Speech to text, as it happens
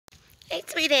Hey,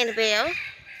 sweet Annabelle.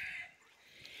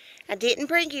 I didn't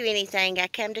bring you anything. I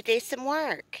come to do some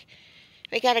work.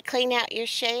 We got to clean out your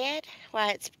shed while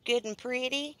it's good and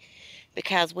pretty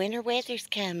because winter weather's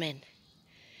coming.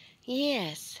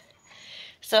 Yes.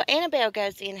 So Annabelle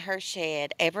goes in her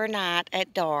shed every night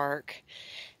at dark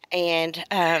and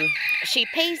she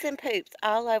pees and poops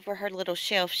all over her little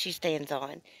shelf she stands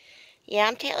on. Yeah,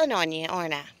 I'm telling on you,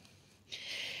 aren't I?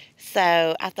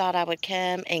 So I thought I would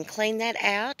come and clean that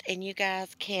out and you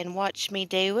guys can watch me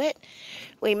do it.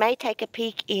 We may take a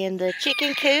peek in the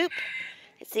chicken coop,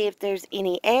 see if there's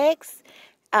any eggs.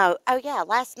 Oh yeah,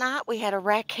 last night we had a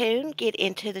raccoon get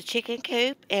into the chicken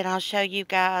coop, and I'll show you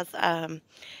guys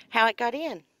how it got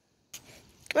in.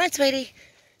 Come on, sweetie.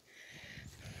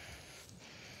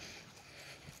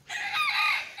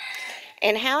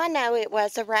 And how I know it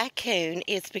was a raccoon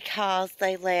is because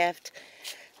they left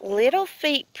little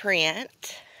feet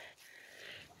print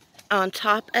on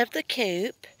top of the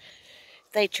coop.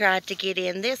 They tried to get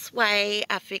in this way.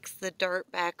 I fixed the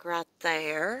dirt back right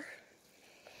there.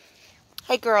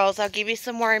 Hey girls, I'll give you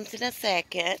some worms in a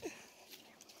second.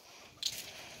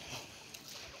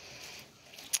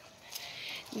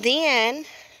 Then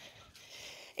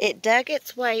it dug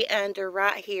its way under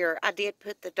right here. I did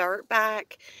put the dirt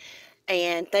back,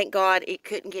 and thank God it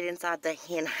couldn't get inside the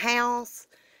hen house,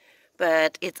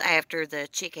 but it's after the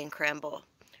chicken crumble.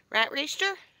 Right,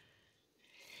 Rooster?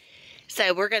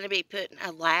 So we're going to be putting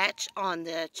a latch on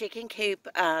the chicken coop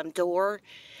door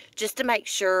just to make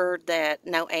sure that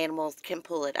no animals can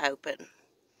pull it open.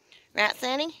 Right,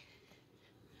 Sonny?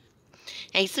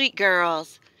 Hey, sweet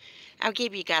girls. I'll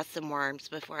give you guys some worms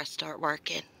before I start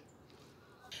working.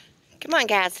 Come on,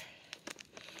 guys.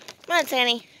 Come on,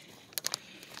 Sonny.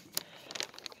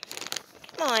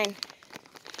 Come on.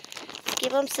 Let's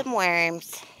give them some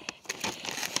worms.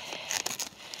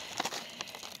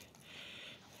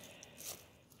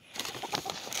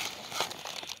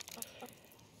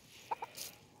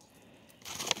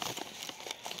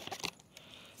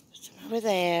 Over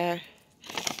there.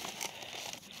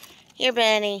 Here,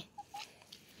 Bunny.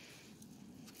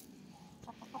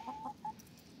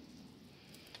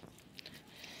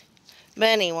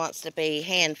 Bunny wants to be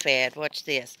hand-fed. Watch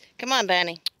this. Come on,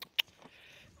 Bunny.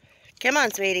 Come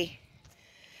on, sweetie.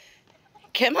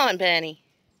 Come on, Bunny.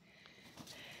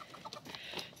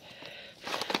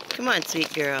 Come on,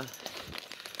 sweet girl.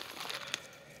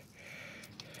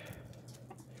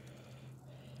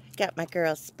 Got my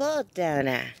girl spoiled, don't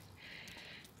I?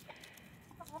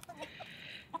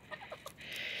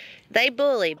 They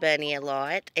bully Bunny a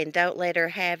lot and don't let her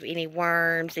have any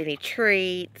worms, any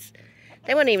treats.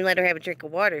 They won't even let her have a drink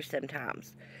of water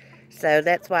sometimes. So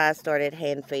that's why I started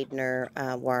hand feeding her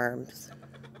worms.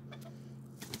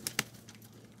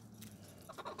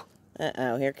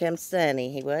 Uh-oh, here comes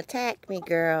Sonny. He will attack me,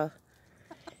 girl.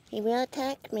 He will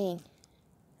attack me.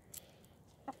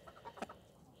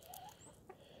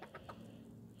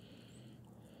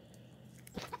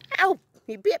 Ow!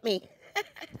 He bit me.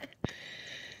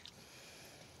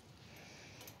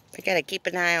 I gotta keep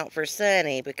an eye out for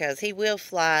Sonny because he will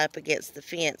fly up against the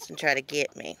fence and try to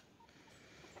get me.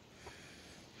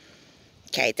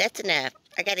 Okay, that's enough.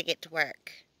 I gotta get to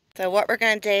work. So what we're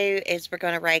gonna do is we're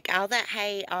gonna rake all that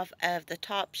hay off of the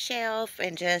top shelf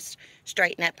and just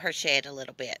straighten up her shed a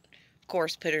little bit. Of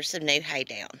course, put her some new hay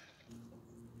down.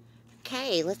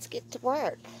 Okay, let's get to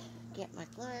work. Get my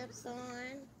gloves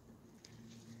on.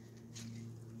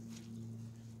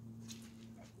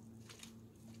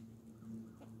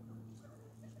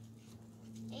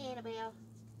 Annabelle,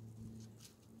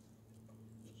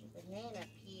 get your banana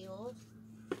peeled.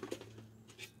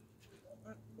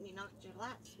 You knocked your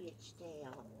light switch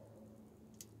down.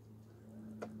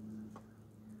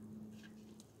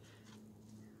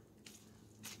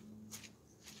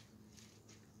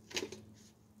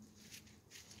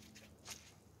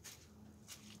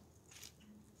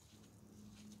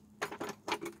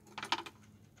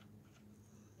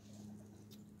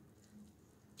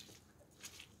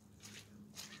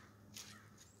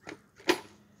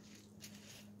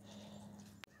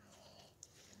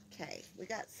 Okay, we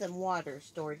got some water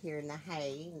stored here in the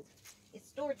hay. It's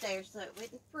stored there so it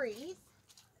wouldn't freeze.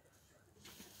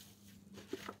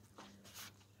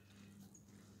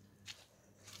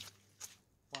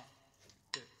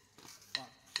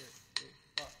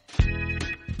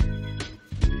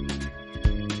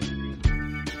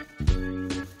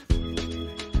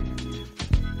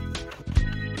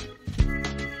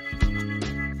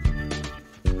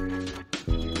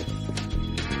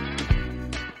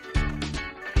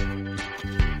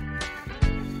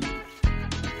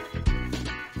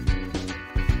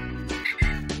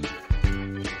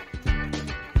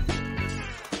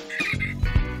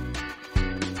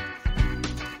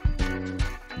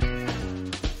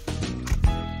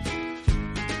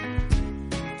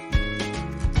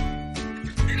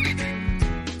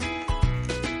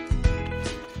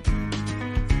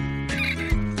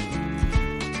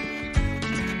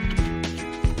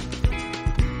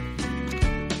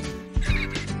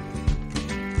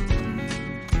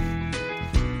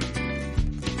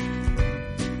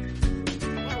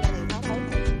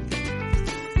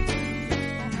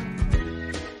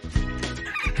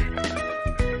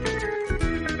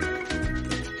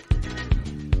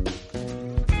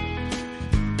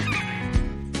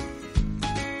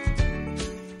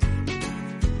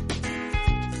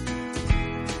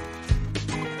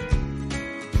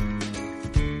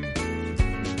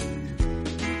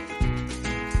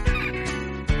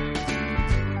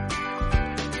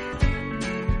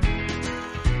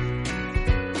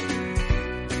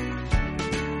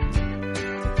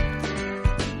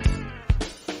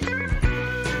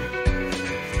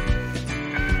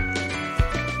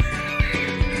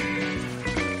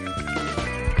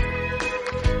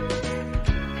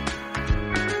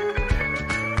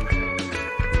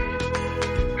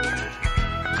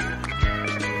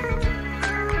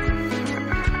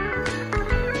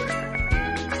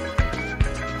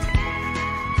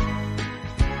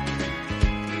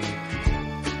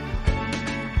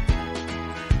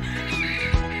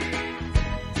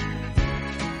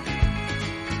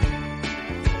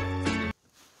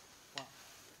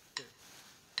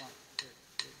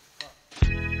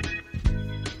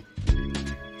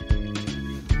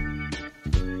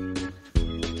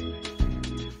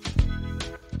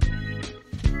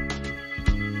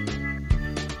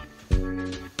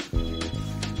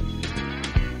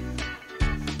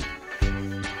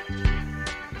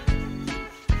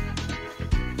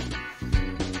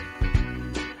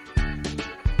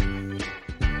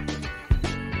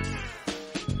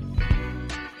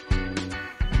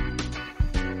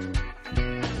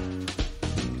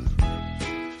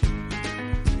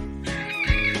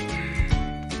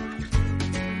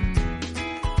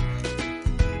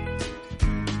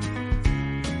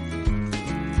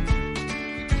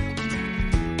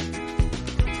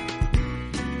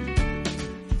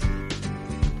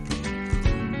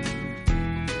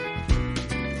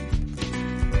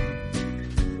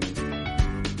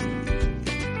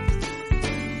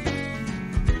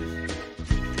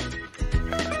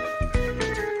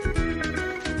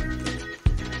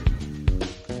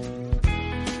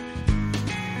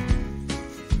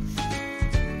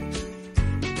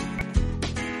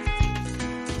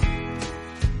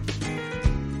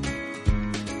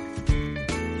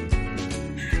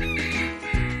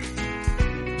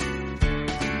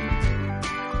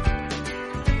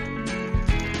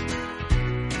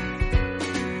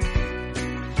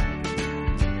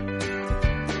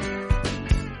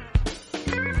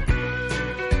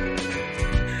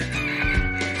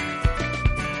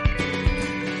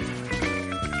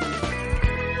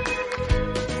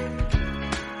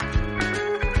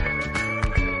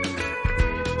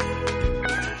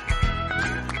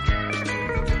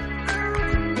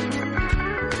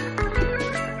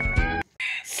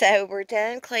 So we're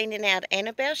done cleaning out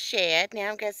Annabelle's shed.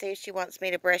 Now I'm going to see if she wants me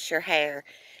to brush her hair.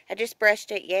 I just brushed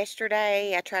it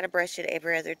yesterday. I try to brush it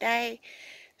every other day.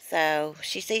 So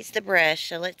she sees the brush.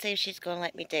 So let's see if she's going to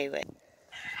let me do it.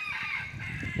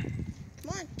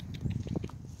 Come on.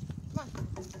 Come on.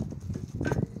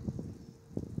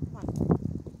 Come on.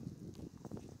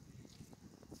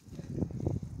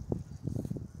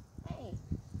 Hey.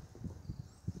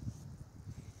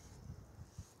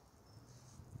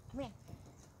 Come here.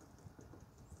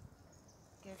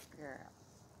 Good girl.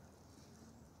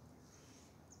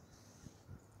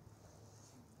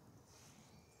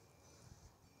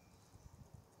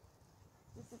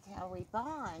 This is how we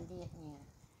bond, didn't you?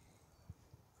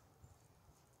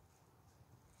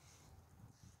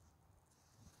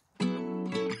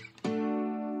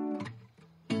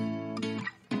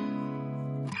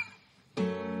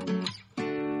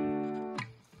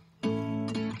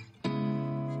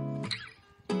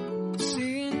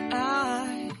 Seeing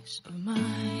eyes of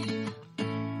mine,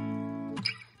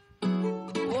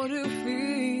 what do you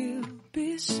feel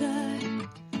beside?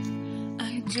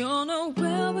 I don't know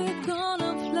where we're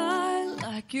gonna fly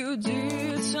like you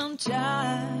did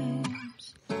sometimes.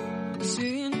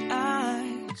 Seeing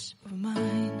eyes of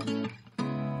mine,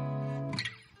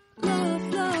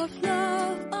 love, love,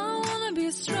 love, I wanna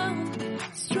be strong,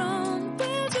 strong.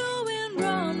 We're doing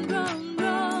wrong, wrong,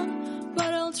 wrong,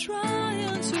 but I'll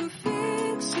try to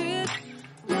fix it.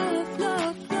 Love,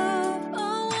 love, love,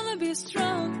 I wanna be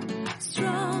strong,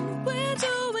 strong. We're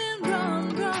doing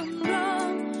wrong, wrong,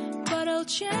 wrong, but I'll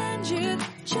change it,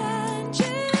 change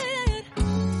it.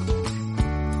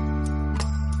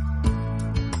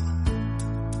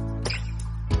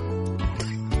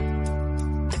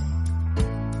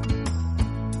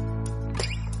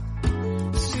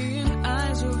 Seeing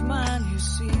eyes of mine, you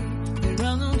see, there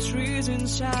are no trees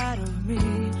inside of me.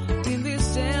 In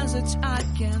this desert, I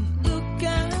can look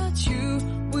at you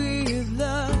with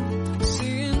love.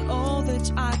 Seeing all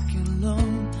that I can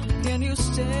learn. Can you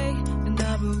stay and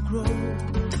I will grow?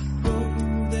 Grow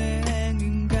the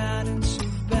hanging gardens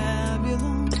of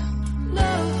Babylon.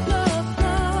 Love, love,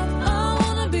 love, I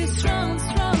wanna be strong,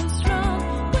 strong,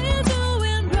 strong. We're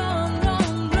doing wrong,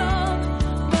 wrong,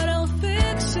 wrong, but I'll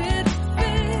fix it,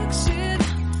 fix it.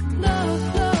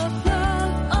 Love, love,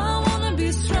 love, I wanna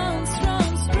be strong,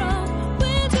 strong, strong.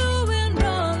 We're doing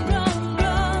wrong, wrong,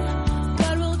 wrong,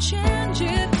 but we'll change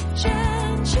it,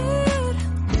 change it.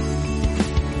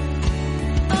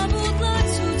 I would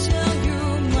like to tell you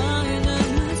mine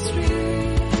and my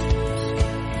street.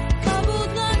 I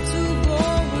would like to go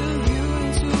with you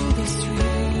into the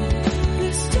street.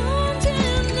 Please don't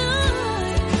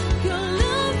deny your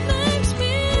love makes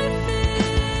me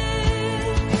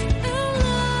feel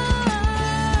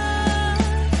alive.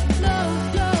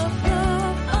 Love, love,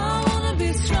 love, I wanna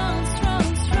be strong,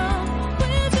 strong, strong.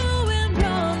 We're doing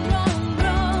wrong, wrong,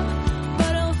 wrong,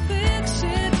 but I'll fix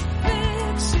it,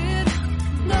 fix it.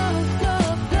 Love,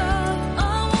 love, love, I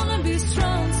wanna be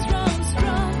strong, strong,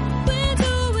 strong. We're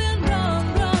doing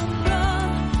wrong, wrong,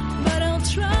 wrong, but I'll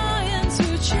try and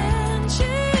to change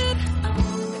it.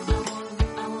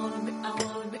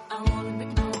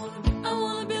 I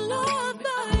wanna be loved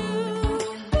by you.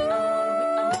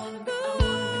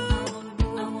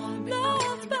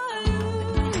 Loved by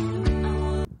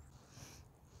you.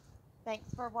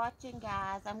 Thanks for watching,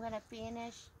 guys. I'm going to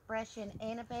finish brushing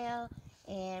Annabelle,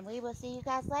 and we will see you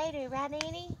guys later. Right,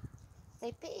 Annie?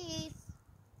 Say peace.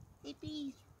 Say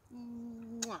peace.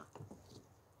 Mwah.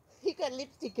 You got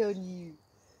lipstick on you.